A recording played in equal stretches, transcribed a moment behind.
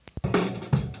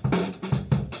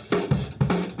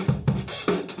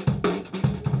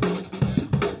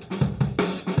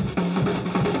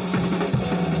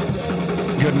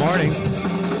morning.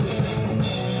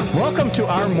 Welcome to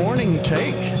our morning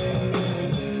take.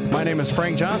 My name is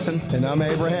Frank Johnson. And I'm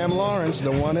Abraham Lawrence,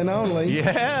 the one and only.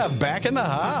 Yeah, back in the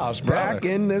house, brother. Back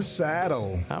in the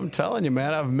saddle. I'm telling you,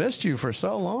 man, I've missed you for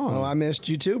so long. Oh, I missed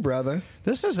you too, brother.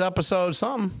 This is episode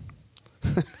something.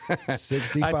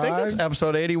 65? I think it's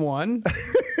episode 81.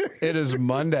 It is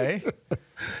Monday.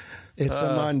 It's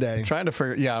a Monday. Trying to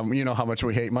figure, you know how much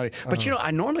we hate Monday. But you know, I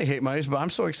normally hate Mondays, but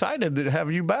I'm so excited to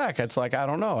have you back. It's like, I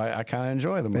don't know. I kind of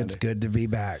enjoy the Monday. It's good to be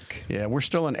back. Yeah, we're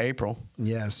still in April.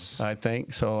 Yes. I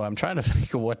think. So I'm trying to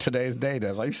think of what today's date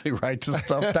is. I usually write this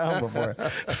stuff down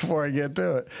before I get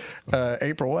to it.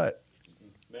 April what?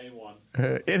 May 1.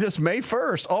 It is May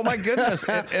 1st. Oh, my goodness.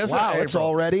 It isn't wow, April. it's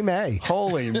already May.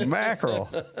 Holy mackerel.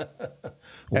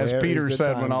 As Peter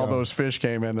said when all those fish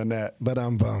came in the net. But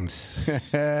I'm bummed.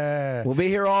 We'll be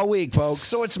here all week, folks.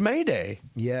 So it's May Day.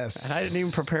 Yes. And I didn't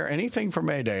even prepare anything for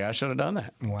May Day. I should have done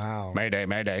that. Wow. May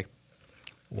Day.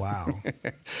 Wow.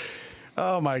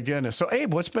 Oh, my goodness. So,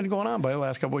 Abe, what's been going on by the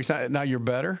last couple weeks? Now you're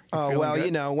better? Oh, well,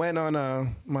 good? Went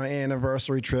on my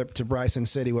anniversary trip to Bryson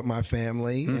City with my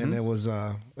family, and it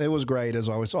was great as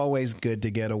always. It's always good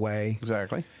to get away.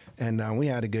 Exactly. And we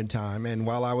had a good time. And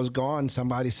while I was gone,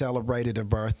 somebody celebrated a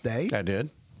birthday. I did.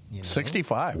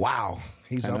 65. Wow.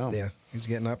 He's up there. He's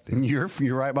getting up there.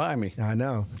 You're right behind me. I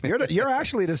know. You're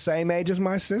actually the same age as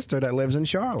my sister that lives in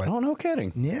Charlotte. Oh, no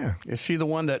kidding. Yeah. Is she the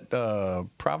one that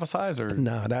prophesies? Or?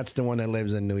 No, that's the one that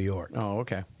lives in New York. Oh,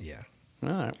 okay. Yeah. All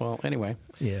right. Well, anyway.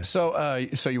 Yeah. So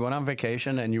you went on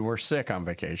vacation and you were sick on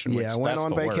vacation. Yeah, I went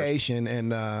on vacation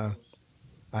and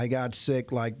I got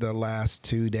sick like the last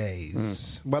 2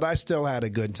 days. But I still had a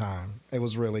good time.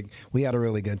 We had a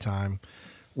really good time.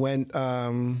 Went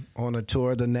on a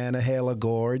tour of the Nantahala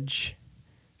Gorge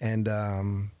and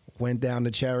went down to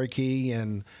Cherokee,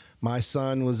 and my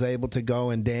son was able to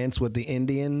go and dance with the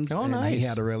Indians. Oh, and nice. He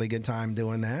had a really good time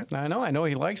doing that. I know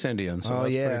he likes Indians. So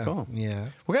that's pretty cool. Yeah.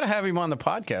 We're going to have him on the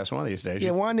podcast one of these days.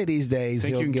 Yeah, one of these days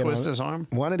think he'll you can get twist his arm?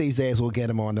 One of these days we'll get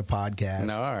him on the podcast.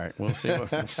 No, all right. We'll see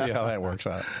how that works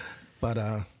out.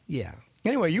 But, yeah.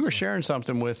 Anyway, you were sharing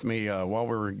something with me while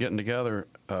we were getting together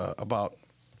about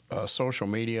social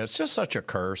media. It's just such a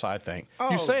curse, I think. Oh.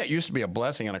 You say it used to be a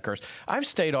blessing and a curse. I've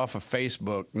stayed off of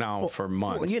Facebook now for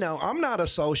months. Well, I'm not a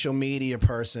social media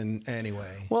person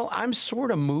anyway. Well, I'm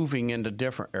sort of moving into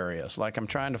different areas. Like I'm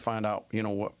trying to find out,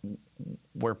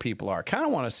 where people are. Kind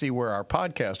of want to see where our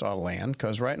podcast ought to land,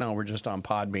 because right now we're just on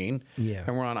Podbean,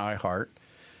 and we're on iHeart,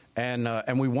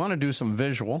 and we want to do some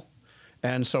visual.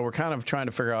 And so we're kind of trying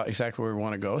to figure out exactly where we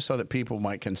want to go so that people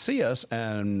can see us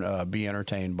and be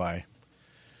entertained by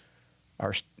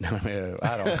our. I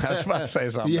was about to say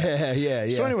something. Yeah.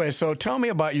 So anyway, tell me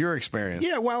about your experience.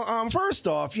 Yeah, well, first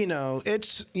off,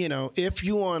 it's if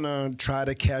you want to try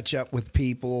to catch up with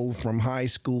people from high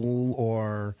school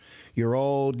or your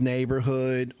old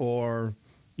neighborhood, or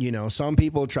some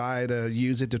people try to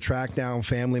use it to track down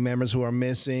family members who are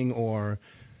missing, or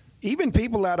even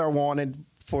people that are wanted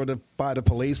by the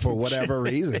police for whatever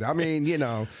reason. I mean,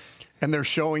 And they're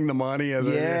showing the money as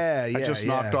I just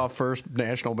knocked off First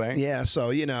National Bank. Yeah,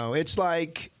 so it's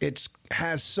like it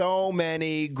has so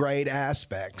many great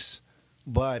aspects,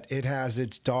 but it has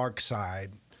its dark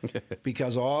side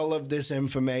because all of this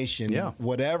information,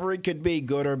 whatever it could be,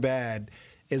 good or bad,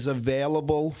 is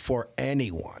available for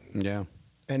anyone. Yeah,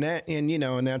 and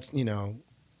that's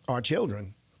our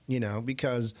children,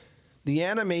 because the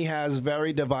enemy has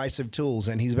very divisive tools,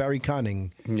 and he's very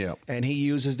cunning. Yeah. And he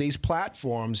uses these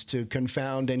platforms to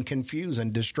confound and confuse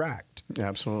and distract.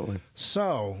 Absolutely.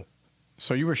 So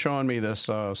you were showing me this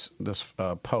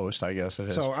post, I guess it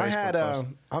is. So I had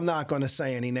I'm not going to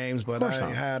say any names, but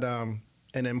I had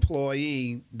an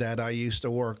employee that I used to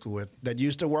work with that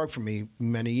used to work for me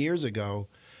many years ago,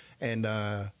 and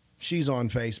she's on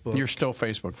Facebook. You're still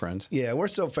Facebook friends? Yeah, we're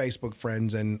still Facebook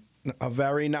friends, and a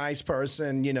very nice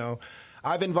person.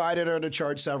 I've invited her to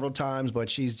church several times, but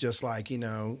she's just like,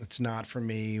 it's not for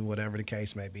me, whatever the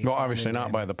case may be. Well, obviously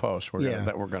not by the post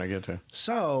that we're going to get to.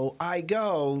 So I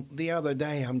go the other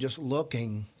day, I'm just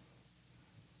looking,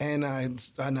 and I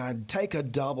take a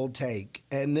double take,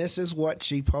 and this is what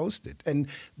she posted. And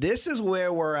this is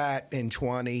where we're at in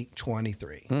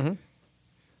 2023. Mm-hmm.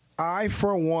 I,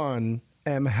 for one,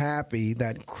 am happy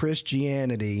that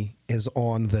Christianity is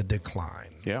on the decline.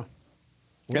 Yeah.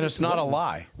 And it's not a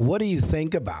lie. What do you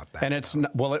think about that? And it's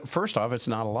first off, it's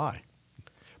not a lie.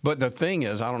 But the thing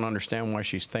is, I don't understand why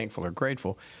she's thankful or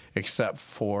grateful, except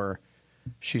for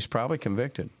she's probably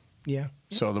convicted. Yeah.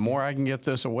 So the more I can get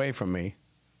this away from me,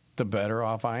 the better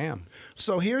off I am.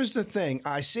 So here's the thing.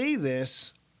 I see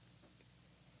this,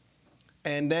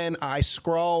 and then I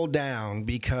scroll down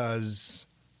because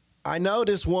I know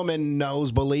this woman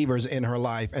knows believers in her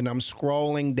life, and I'm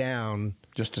scrolling down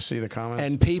just to see the comments,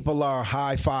 and people are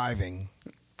high-fiving.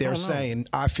 They're saying,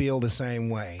 I feel the same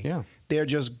way. Yeah. They're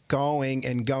just going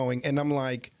and going. And I'm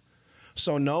like,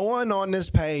 so no one on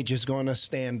this page is going to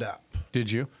stand up.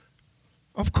 Did you?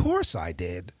 Of course I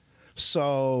did.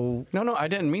 So no, I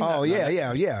didn't mean that. Oh,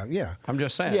 yeah. I'm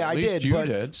just saying. Yeah, at I least did. You but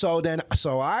did.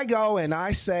 So I go and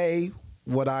I say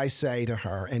what I say to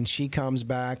her, and she comes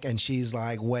back and she's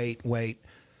like, wait,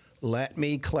 let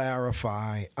me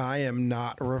clarify. I am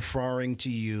not referring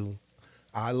to you.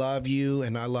 I love you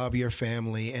and I love your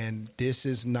family, and this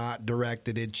is not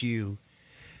directed at you.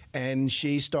 And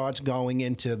she starts going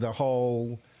into the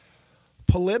whole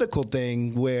political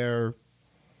thing where,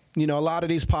 you know, a lot of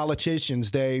these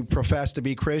politicians, they profess to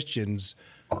be Christians,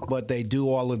 but they do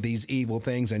all of these evil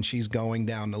things, and she's going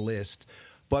down the list.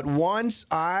 But once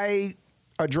I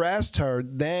addressed her,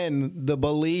 then the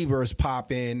believers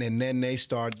pop in, and then they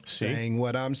start saying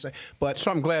what I'm saying. But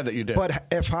so I'm glad that you did. But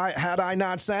had I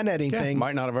not said anything,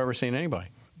 might not have ever seen anybody.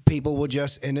 People will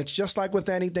just, and it's just like with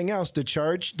anything else. The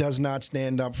church does not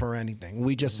stand up for anything.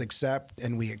 We just accept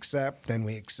and we accept and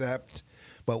we accept,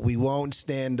 but we won't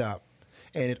stand up.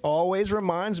 And it always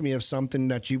reminds me of something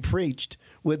that you preached.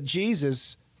 With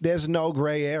Jesus, there's no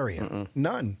gray area.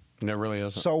 None. There really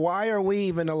isn't. So why are we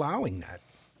even allowing that?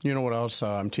 You know what else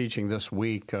I'm teaching this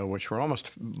week, which we're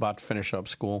almost about to finish up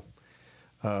school.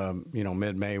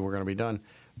 Mid-May we're going to be done.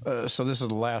 So this is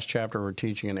the last chapter we're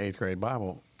teaching in 8th grade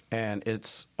Bible, and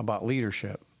it's about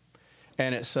leadership.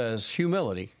 And it says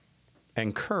humility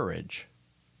and courage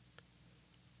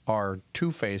are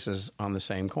two faces on the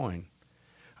same coin.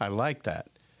 I like that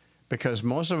because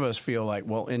most of us feel like,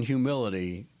 well, in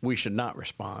humility, we should not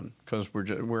respond because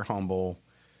we're humble,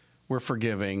 we're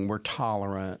forgiving, we're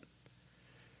tolerant.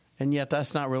 And yet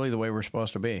that's not really the way we're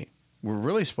supposed to be. We're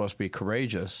really supposed to be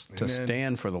courageous to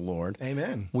stand for the Lord.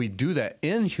 Amen. We do that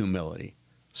in humility.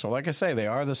 So like I say, they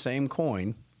are the same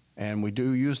coin, and we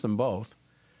do use them both.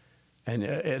 And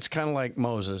it's kind of like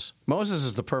Moses. Moses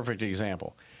is the perfect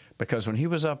example because when he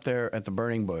was up there at the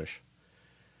burning bush,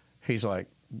 he's like,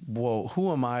 well,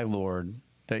 who am I, Lord,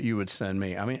 that you would send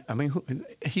me? I mean,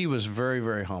 he was very,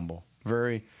 very humble.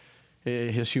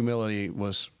 His humility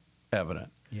was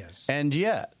evident. Yes. And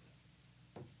yet,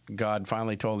 God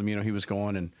finally told him, he was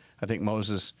going, and I think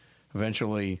Moses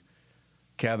eventually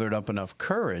gathered up enough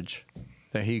courage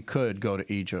that he could go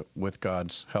to Egypt with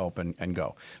God's help and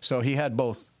go. So he had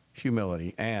both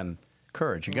humility and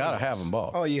courage. You got to have them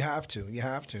both. Oh, you have to. You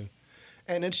have to.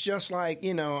 And it's just like,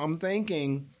 I'm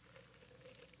thinking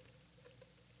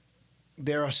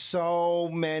there are so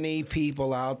many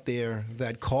people out there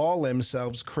that call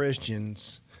themselves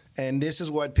Christians, and this is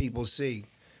what people see.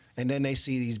 And then they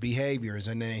see these behaviors,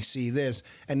 and then they see this,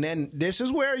 and then this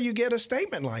is where you get a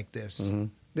statement like this. Mm-hmm.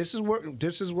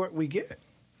 This is what we get.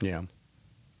 Yeah.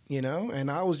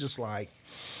 And I was just like,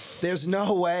 there's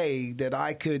no way that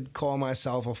I could call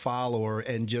myself a follower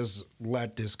and just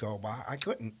let this go by. I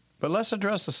couldn't. But let's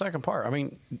address the second part. I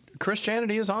mean,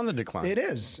 Christianity is on the decline. It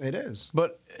is. It is.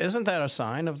 But isn't that a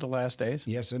sign of the last days?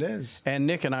 Yes, it is. And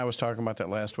Nick and I was talking about that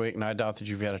last week, and I doubt that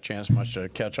you've had a chance much to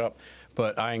catch up.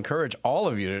 But I encourage all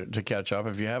of you to catch up.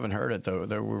 If you haven't heard it, though,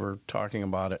 we were talking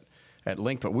about it at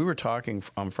length. But we were talking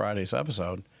on Friday's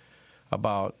episode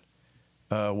about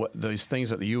what these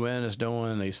things that the UN is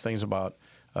doing, these things about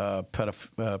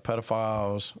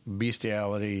pedophiles,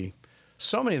 bestiality,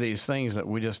 so many of these things that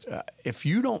we just, if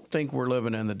you don't think we're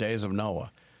living in the days of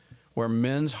Noah, where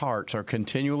men's hearts are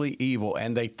continually evil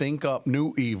and they think up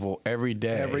new evil every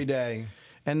day. Every day.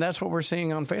 And that's what we're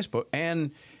seeing on Facebook.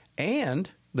 And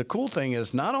the cool thing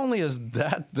is not only is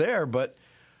that there, but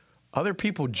other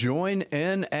people join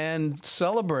in and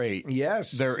celebrate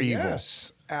their evil.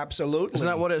 Yes, absolutely. Isn't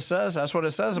that what it says? That's what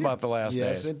it says about the last days.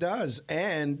 Yes, it does.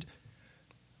 And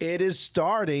it is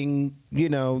starting,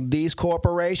 these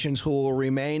corporations who will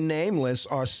remain nameless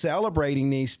are celebrating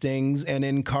these things and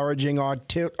encouraging our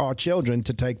children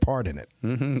to take part in it.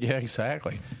 Mm-hmm. Yeah,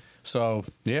 exactly. So,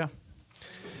 yeah.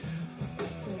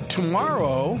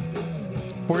 Tomorrow,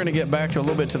 we're going to get back to a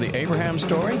little bit to the Abraham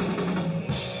story,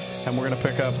 and we're going to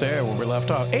pick up there where we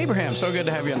left off. Abraham, so good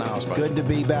to have you in the house, buddy. Good to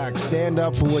be back. Stand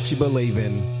up for what you believe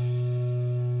in.